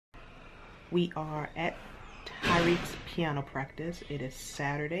We are at Tyreek's piano practice. It is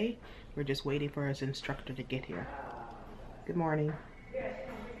Saturday. We're just waiting for his instructor to get here. Good morning.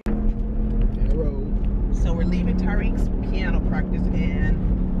 Hello. So we're leaving Tyreek's piano practice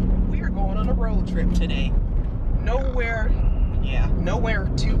and we are going on a road trip today. Nowhere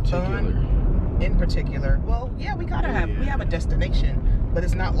too fun in particular. Well, yeah, we have a destination, but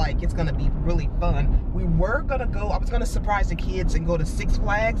it's not like it's gonna be really fun. We were gonna go, I was gonna surprise the kids and go to Six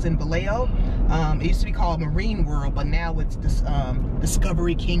Flags in Vallejo. It used to be called Marine World, but now it's this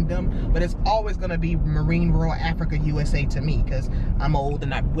Discovery Kingdom. But it's always gonna be Marine World Africa USA to me, because I'm old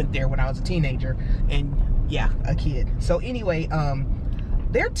and I went there when I was a teenager and yeah, a kid. So anyway,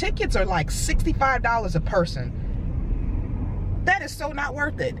 their tickets are like $65 a person. That is so not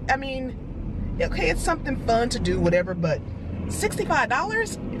worth it. I mean, okay, it's something fun to do, whatever, but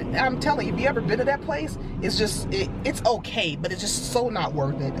 $65? I'm telling you, if you ever been to that place, it's just, it's okay, but it's just so not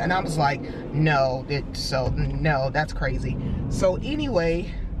worth it. And I was like, no, that's crazy. So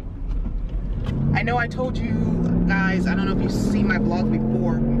anyway, I know I told you guys, I don't know if you've seen my vlogs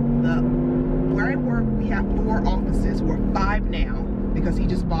before, where I work, we have 4 offices. We're 5 now, because he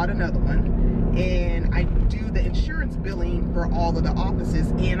just bought another one. And I do the insurance billing for all of the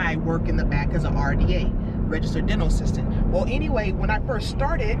offices, and I work in the back as an RDA, registered dental assistant. Well, anyway, when I first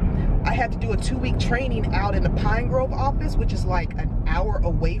started, I had to do a 2-week training out in the Pine Grove office, which is like an hour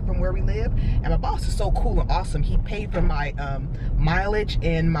away from where we live. And my boss is so cool and awesome. He paid for my mileage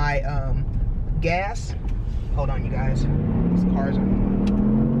and my gas. Hold on, you guys. These cars are...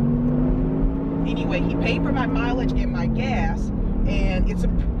 Anyway, he paid for my mileage and my gas. And it's a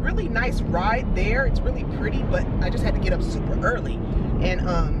really nice ride there. It's really pretty, but I just had to get up super early. And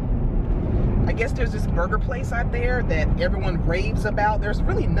I guess there's this burger place out there that everyone raves about. There's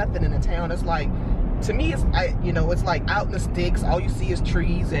really nothing in the town. It's like, to me, it's it's like out in the sticks. All you see is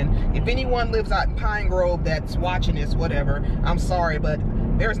trees. And if anyone lives out in Pine Grove that's watching this, whatever, I'm sorry, but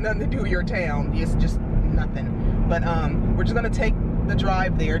there's nothing to do in your town. It's just nothing. But we're just gonna take the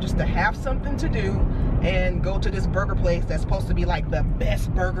drive there just to have something to do and go to this burger place that's supposed to be like the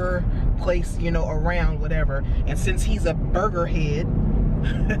best burger place, around, whatever. And since he's a burger head,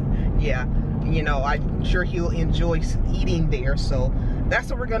 yeah, I'm sure he'll enjoy eating there. So that's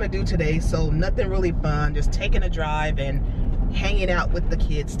what we're gonna do today. So nothing really fun, just taking a drive and hanging out with the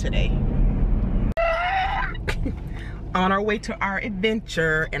kids today. On our way to our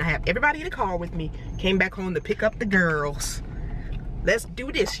adventure, and I have everybody in the car with me. Came back home to pick up the girls. Let's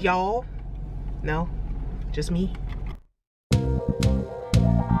do this, y'all. No, just me.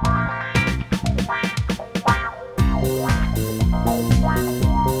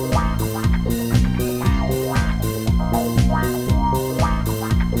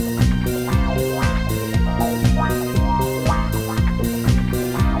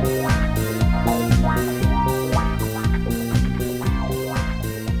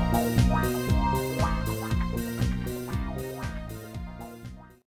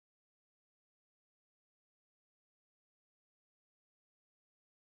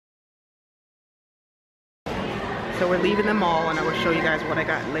 So we're leaving the mall, and I will show you guys what I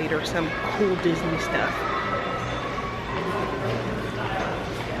got later, some cool Disney stuff.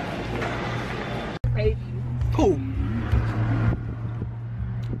 Cool.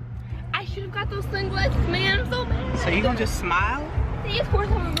 I should have got those sunglasses, man. I'm so mad. So you gonna just smile? See, of course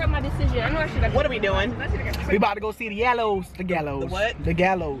I'm regret my decision. I know I should have. What are we doing? We about to go see the Gallows. The Gallows. The what? The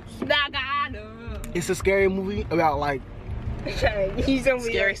Gallows. It's a scary movie about like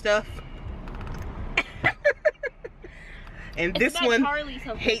Scary stuff. And this one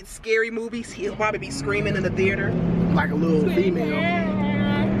hates scary movies. He'll probably be screaming in the theater like a little female.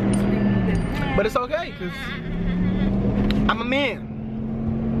 But it's okay, because I'm a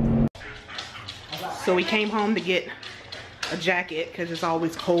man. So we came home to get a jacket because it's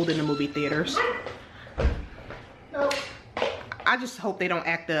always cold in the movie theaters. I just hope they don't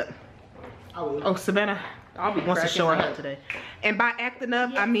act up. Oh, Savannah wants to show her up today. And by acting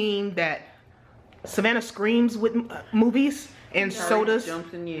up, I mean that Savannah screams with movies, and so does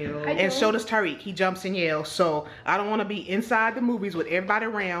Tyreek. He jumps and yells. So I don't want to be inside the movies with everybody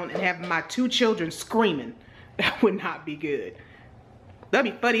around and have my 2 children screaming. That would not be good.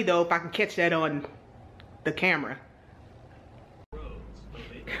 That'd be funny though if I can catch that on the camera.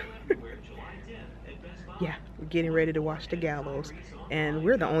 Yeah, we're getting ready to watch the Gallows, and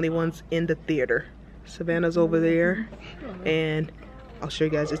we're the only ones in the theater. Savannah's over there, and I'll show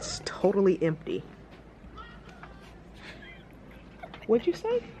you guys, it's totally empty. What'd you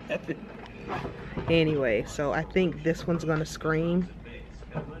say? Anyway, so I think this one's gonna scream.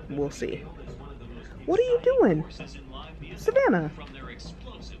 We'll see. What are you doing? Savannah.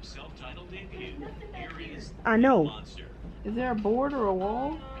 I know. Is there a board or a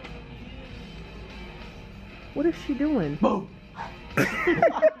wall? What is she doing? Boom.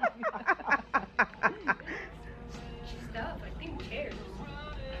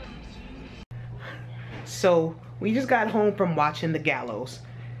 So we just got home from watching The Gallows.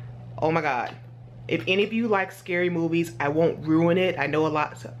 Oh my God. If any of you like scary movies, I won't ruin it. I know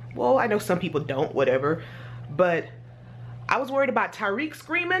well, I know some people don't, whatever. But I was worried about Tyreek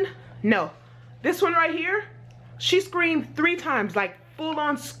screaming. No, this one right here, she screamed 3 times, like full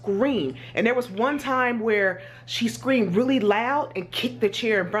on scream. And there was one time where she screamed really loud and kicked the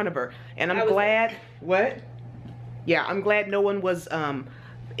chair in front of her. And I'm glad, what? Yeah, I'm glad no one was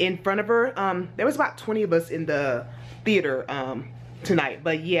in front of her. There was about 20 of us in the theater tonight,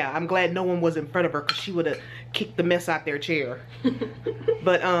 but yeah, I'm glad no one was in front of her because she would have kicked the mess out their chair.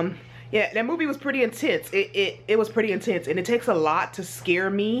 But yeah, that movie was pretty intense. It was pretty intense, and it takes a lot to scare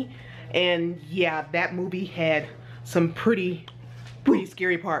me. And yeah, that movie had some pretty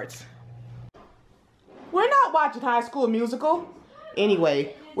scary parts. We're not watching High School Musical.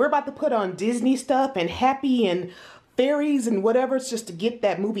 Anyway, we're about to put on Disney stuff and Happy and fairies and whatever, just to get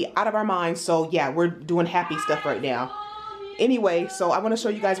that movie out of our minds. So yeah, we're doing Happy stuff right now. Anyway, so I want to show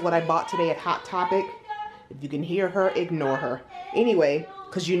you guys what I bought today at Hot Topic. If you can hear her, ignore her. Anyway,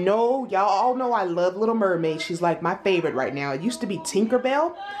 because you know, y'all all know I love Little Mermaid. She's like my favorite right now. It used to be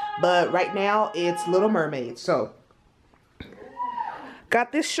Tinkerbell, but right now it's Little Mermaid. So,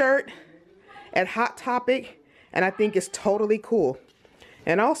 got this shirt at Hot Topic, and I think it's totally cool.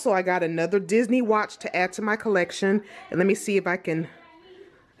 And also, I got another Disney watch to add to my collection. And let me see if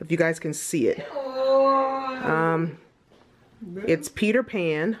you guys can see it. It's Peter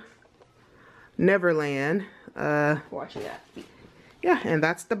Pan, Neverland. Watching that. Yeah, and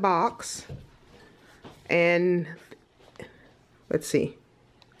that's the box. And let's see,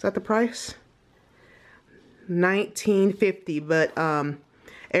 is that the price? $19.50, but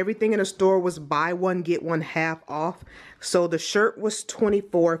everything in the store was buy one get one half off. So the shirt was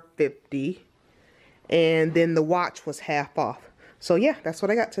 $24.50, and then the watch was half off. So yeah, that's what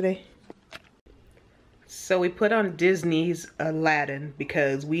I got today. So we put on Disney's Aladdin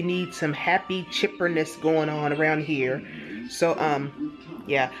because we need some happy chipperness going on around here. So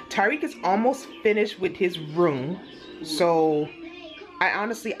yeah, Tyreek is almost finished with his room. So I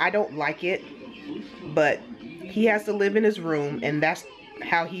honestly don't like it, but he has to live in his room, and that's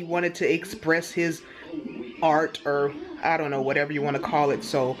how he wanted to express his art, or I don't know, whatever you want to call it.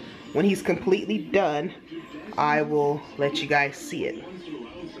 So when he's completely done, I will let you guys see it.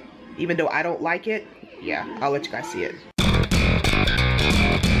 Even though I don't like it, yeah, I'll let you guys see it.